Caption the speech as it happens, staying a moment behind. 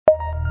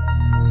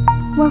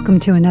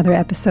Welcome to another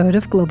episode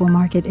of Global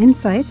Market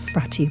Insights,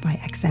 brought to you by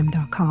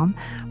XM.com,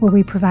 where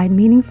we provide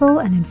meaningful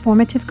and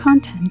informative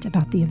content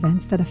about the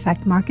events that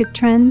affect market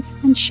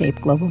trends and shape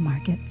global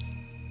markets.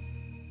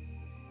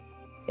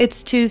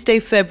 It's Tuesday,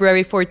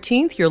 February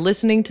 14th. You're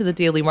listening to the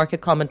Daily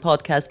Market Comment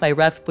podcast by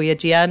Raf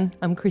Boyajian.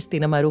 I'm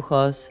Cristina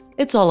Marujos.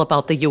 It's all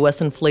about the U.S.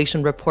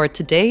 inflation report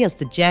today, as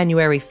the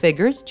January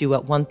figures, due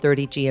at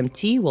 1:30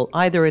 GMT, will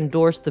either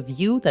endorse the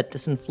view that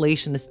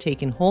disinflation is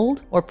taking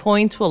hold or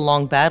point to a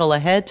long battle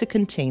ahead to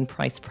contain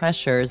price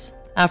pressures.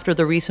 After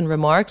the recent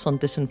remarks on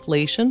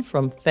disinflation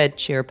from Fed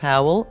Chair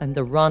Powell and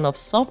the run of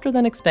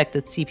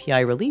softer-than-expected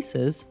CPI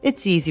releases,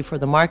 it's easy for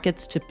the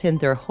markets to pin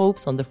their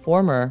hopes on the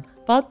former.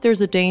 But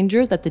there's a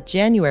danger that the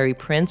January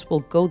prints will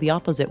go the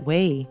opposite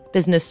way.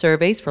 Business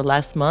surveys for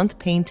last month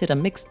painted a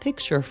mixed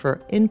picture for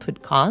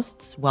input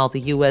costs, while the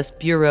U.S.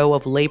 Bureau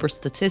of Labor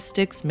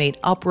Statistics made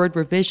upward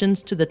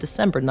revisions to the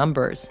December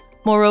numbers.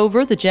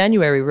 Moreover, the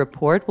January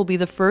report will be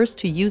the first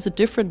to use a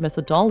different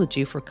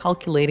methodology for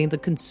calculating the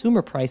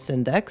consumer price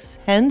index.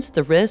 Hence,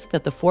 the risk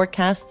that the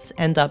forecasts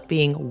end up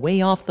being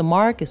way off the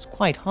mark is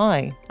quite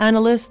high.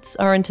 Analysts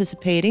are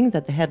anticipating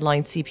that the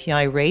headline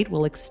CPI rate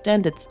will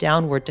extend its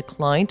downward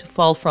decline to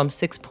fall from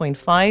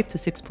 6.5 to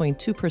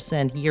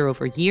 6.2% year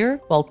over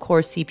year, while core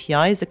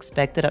CPI is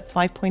expected at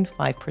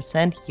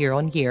 5.5% year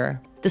on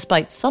year.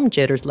 Despite some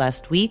jitters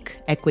last week,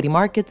 equity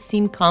markets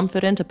seem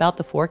confident about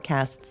the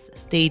forecasts,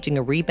 staging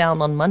a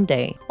rebound on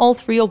Monday. All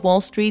three of Wall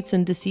Street's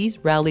indices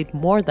rallied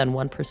more than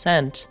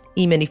 1%.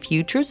 E-mini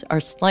futures are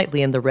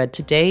slightly in the red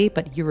today,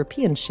 but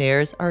European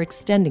shares are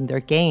extending their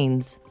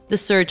gains. The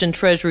surge in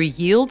Treasury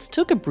yields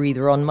took a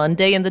breather on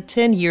Monday, and the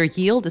 10-year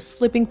yield is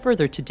slipping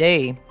further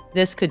today.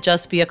 This could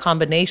just be a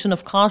combination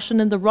of caution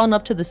in the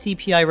run-up to the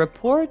CPI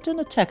report and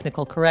a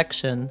technical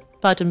correction.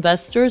 But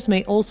investors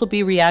may also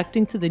be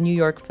reacting to the New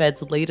York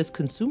Fed's latest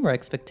consumer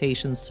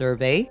expectations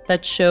survey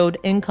that showed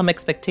income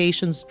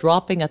expectations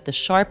dropping at the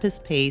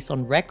sharpest pace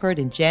on record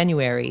in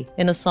January,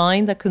 in a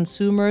sign that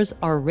consumers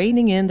are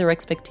reining in their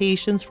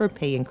expectations for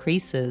pay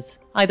increases.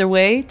 Either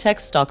way, tech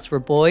stocks were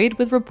buoyed,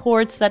 with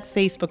reports that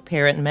Facebook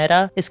parent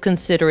Meta is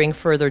considering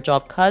further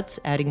job cuts,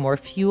 adding more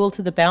fuel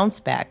to the bounce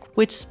back,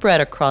 which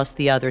spread across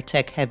the other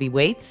tech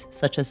heavyweights,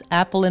 such as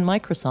Apple and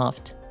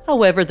Microsoft.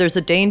 However, there's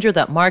a danger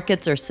that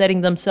markets are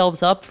setting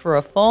themselves up for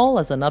a fall,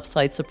 as an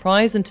upside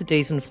surprise in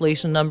today's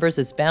inflation numbers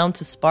is bound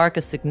to spark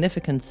a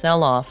significant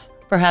sell-off.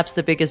 Perhaps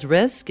the biggest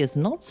risk is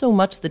not so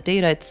much the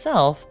data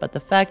itself, but the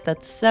fact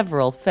that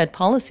several Fed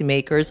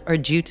policymakers are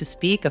due to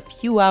speak a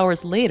few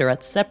hours later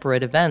at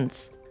separate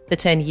events. The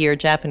 10-year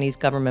Japanese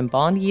government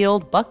bond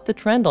yield bucked the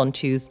trend on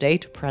Tuesday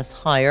to press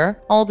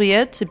higher,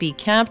 albeit to be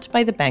capped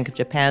by the Bank of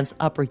Japan's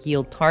upper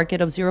yield target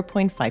of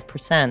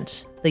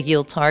 0.5%. The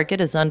yield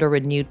target is under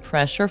renewed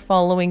pressure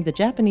following the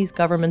Japanese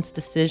government's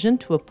decision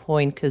to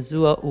appoint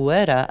Kazuo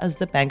Ueda as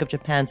the Bank of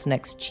Japan's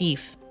next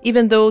chief.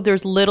 Even though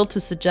there's little to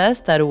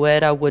suggest that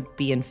Ueda would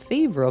be in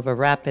favor of a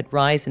rapid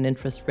rise in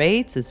interest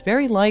rates, it's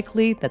very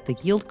likely that the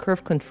yield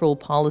curve control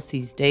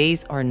policy's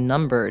days are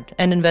numbered,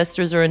 and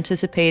investors are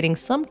anticipating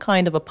some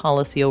kind of a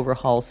policy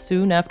overhaul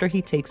soon after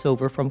he takes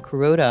over from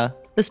Kuroda.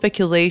 The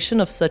speculation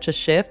of such a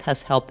shift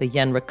has helped the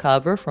yen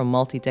recover from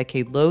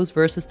multi-decade lows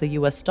versus the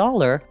US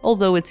dollar,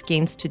 although its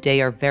gains today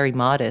are very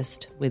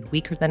modest, with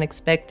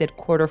weaker-than-expected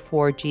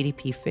Q4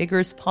 GDP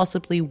figures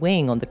possibly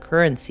weighing on the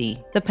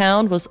currency. The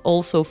pound was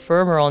also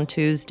firmer on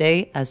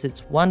Tuesday, as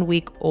its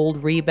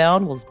one-week-old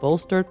rebound was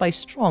bolstered by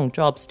strong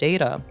jobs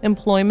data.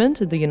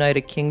 Employment in the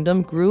United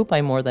Kingdom grew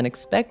by more than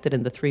expected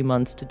in the 3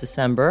 months to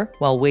December,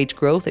 while wage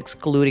growth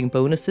excluding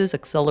bonuses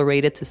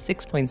accelerated to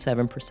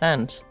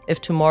 6.7%. If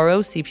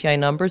tomorrow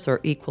CPI numbers are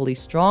equally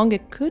strong,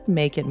 it could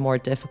make it more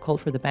difficult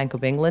for the Bank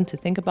of England to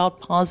think about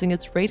pausing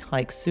its rate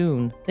hike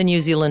soon. The New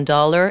Zealand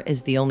dollar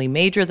is the only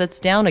major that's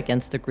down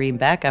against the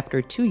greenback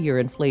after 2-year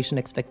inflation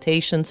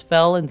expectations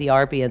fell in the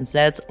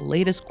RBNZ's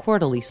latest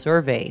quarterly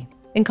survey.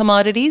 In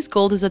commodities,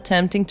 gold is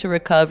attempting to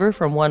recover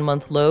from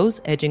 1-month lows,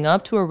 edging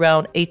up to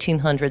around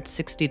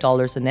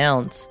 $1,860 an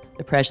ounce.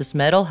 The precious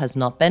metal has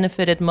not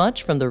benefited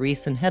much from the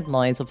recent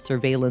headlines of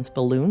surveillance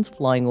balloons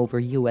flying over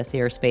U.S.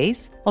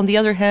 airspace. On the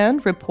other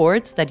hand,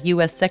 reports that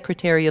U.S.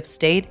 Secretary of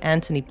State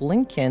Antony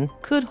Blinken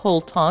could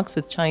hold talks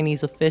with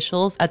Chinese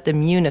officials at the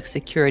Munich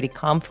Security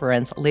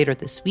Conference later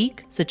this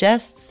week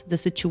suggests the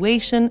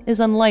situation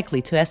is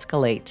unlikely to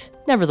escalate.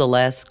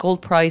 Nevertheless,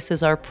 gold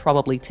prices are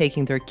probably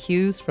taking their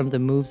cues from the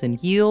moves in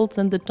yields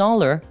and the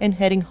dollar and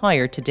heading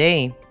higher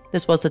today.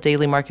 This was the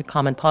Daily Market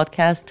Comment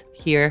podcast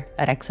here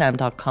at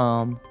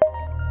XM.com.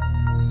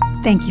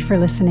 Thank you for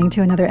listening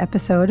to another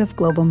episode of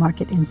Global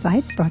Market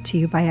Insights, brought to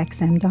you by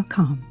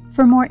XM.com.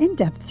 For more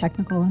in-depth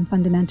technical and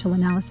fundamental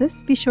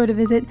analysis, be sure to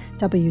visit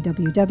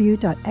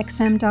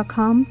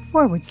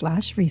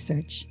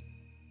www.xm.com/research.